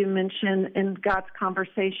that we do mention in God's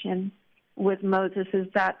conversation with Moses is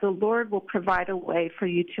that the Lord will provide a way for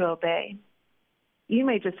you to obey. You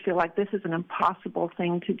may just feel like this is an impossible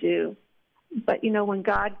thing to do. But, you know, when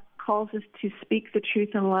God calls us to speak the truth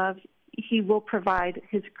in love, he will provide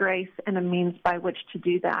his grace and a means by which to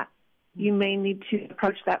do that. You may need to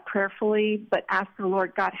approach that prayerfully, but ask the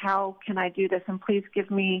Lord, God, how can I do this? And please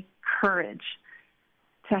give me courage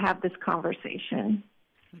to have this conversation.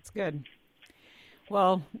 That's good.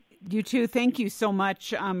 Well, you two, thank you so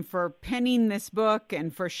much for penning this book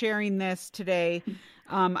and for sharing this today.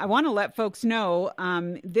 I want to let folks know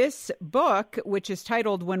this book, which is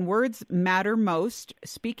titled When Words Matter Most,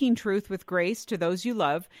 Speaking Truth with Grace to Those You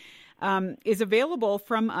Love, is available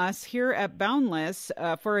from us here at Boundless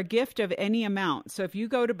for a gift of any amount. So if you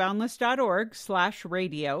go to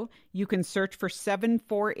boundless.org/radio, you can search for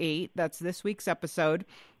 748. That's this week's episode.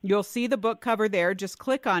 You'll see the book cover there. Just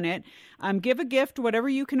click on it. Give a gift, whatever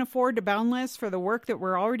you can afford, to Boundless for the work that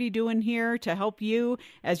we're already doing here to help you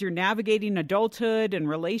as you're navigating adulthood and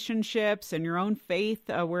relationships and your own faith,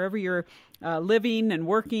 wherever you're living and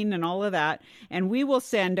working and all of that. And we will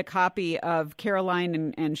send a copy of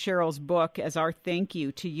Caroline and Cheryl's book as our thank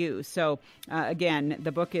you to you. So again,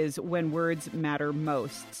 the book is When Words Matter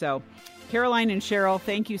Most. So Caroline and Cheryl,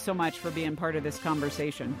 thank you so much for being part of this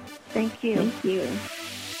conversation. Thank you. Thank you.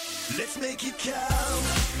 Let's make it count.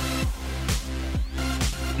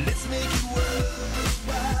 Let's make it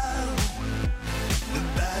worthwhile. The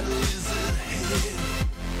battle is ahead,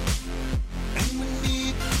 and we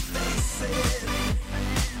need to face it.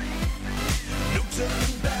 No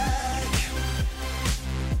turning back.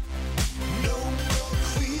 No more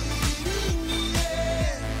quitting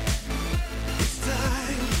yet. It's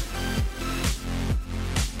time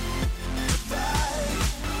to fight.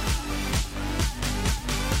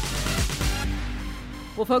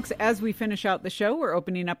 Well, folks, as we finish out the show, we're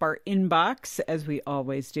opening up our inbox, as we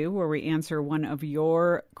always do, where we answer one of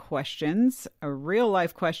your questions, a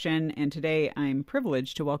real-life question. And today I'm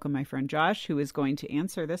privileged to welcome my friend Josh, who is going to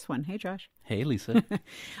answer this one. Hey, Josh. Hey, Lisa.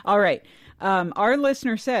 All right. Our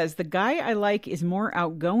listener says, the guy I like is more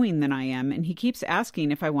outgoing than I am, and he keeps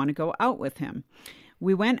asking if I want to go out with him.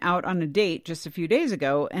 We went out on a date just a few days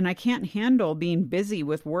ago, and I can't handle being busy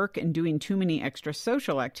with work and doing too many extra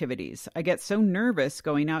social activities. I get so nervous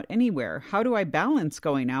going out anywhere. How do I balance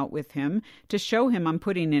going out with him to show him I'm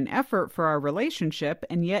putting in effort for our relationship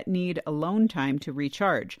and yet need alone time to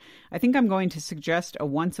recharge? I think I'm going to suggest a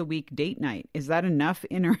once-a-week date night. Is that enough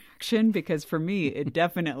interaction? Because for me, it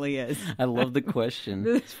definitely is. I love the question.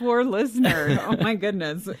 This poor listener. Oh, my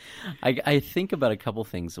goodness. I think about a couple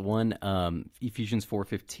things. One, Ephesians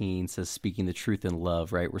 4:15 says, speaking the truth in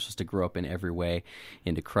love, right? We're supposed to grow up in every way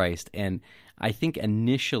into Christ. And I think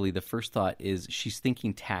initially the first thought is she's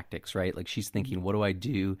thinking tactics, right? Like she's thinking, what do I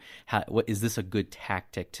do? What is this a good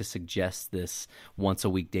tactic to suggest this once a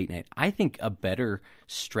week date night? I think a better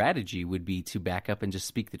strategy would be to back up and just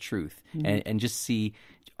speak the truth and just see,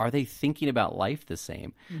 are they thinking about life the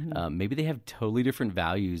same? Maybe they have totally different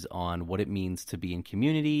values on what it means to be in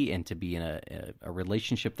community and to be in a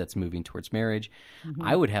relationship that's moving towards marriage.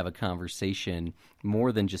 I would have a conversation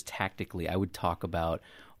more than just tactically. I would talk about,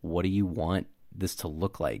 what do you want this to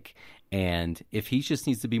look like? And if he just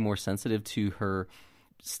needs to be more sensitive to her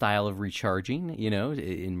style of recharging,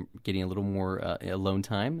 in getting a little more alone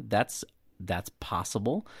time, that's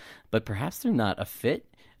possible. But perhaps they're not a fit.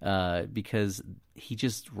 because he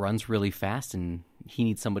just runs really fast and he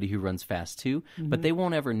needs somebody who runs fast too. But they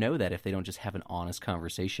won't ever know that if they don't just have an honest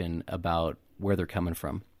conversation about where they're coming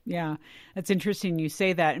from. Yeah, that's interesting you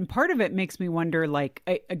say that. And part of it makes me wonder, like,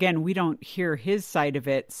 again, we don't hear his side of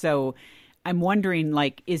it. So I'm wondering,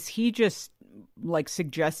 like, is he just like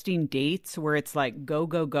suggesting dates where it's like go,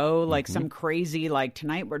 like some crazy, like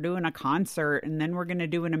tonight we're doing a concert and then we're going to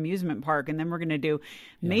do an amusement park and then we're going to do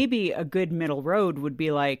maybe a good middle road would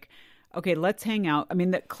be like, okay, let's hang out. I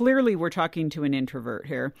mean, that clearly we're talking to an introvert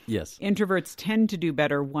here. Yes. Introverts tend to do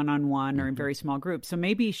better one-on-one or in very small groups. So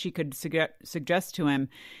maybe she could suggest to him,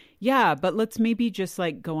 yeah, but let's maybe just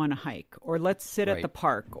like go on a hike or let's sit at the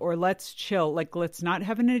park or let's chill. Like, let's not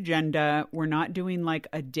have an agenda. We're not doing like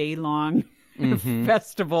a day-long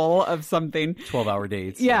festival of something. 12-hour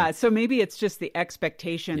dates. Yeah, so maybe it's just the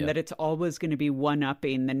expectation that it's always going to be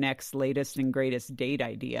one-upping the next latest and greatest date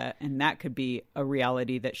idea, and that could be a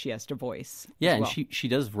reality that she has to voice. Yeah, as well. and she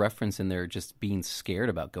does reference in there just being scared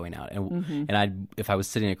about going out. And if I was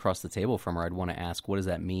sitting across the table from her, I'd want to ask, what does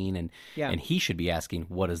that mean? And he should be asking,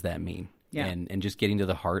 what does that mean? Yeah. And just getting to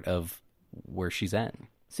the heart of where she's at.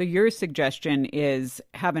 So your suggestion is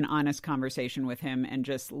have an honest conversation with him and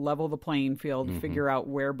just level the playing field, figure out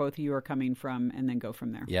where both of you are coming from, and then go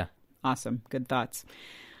from there. Yeah. Awesome. Good thoughts.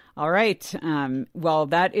 All right. Well,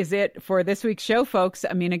 that is it for this week's show, folks.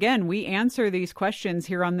 I mean, again, we answer these questions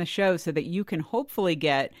here on the show so that you can hopefully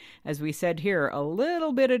get, as we said here, a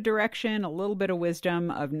little bit of direction, a little bit of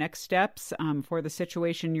wisdom of next steps for the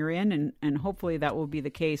situation you're in. And hopefully that will be the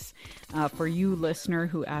case for you, listener,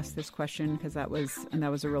 who asked this question, because that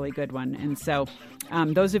was a really good one. And so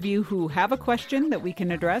those of you who have a question that we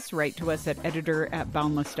can address, write to us at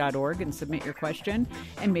editor@boundless.org and submit your question,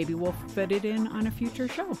 and maybe we'll fit it in on a future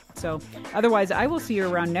show. So otherwise, I will see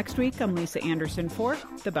you around next week. I'm Lisa Anderson for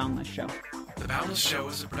The Boundless Show. The Boundless Show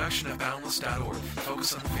is a production of Boundless.org.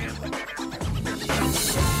 Focus on the family.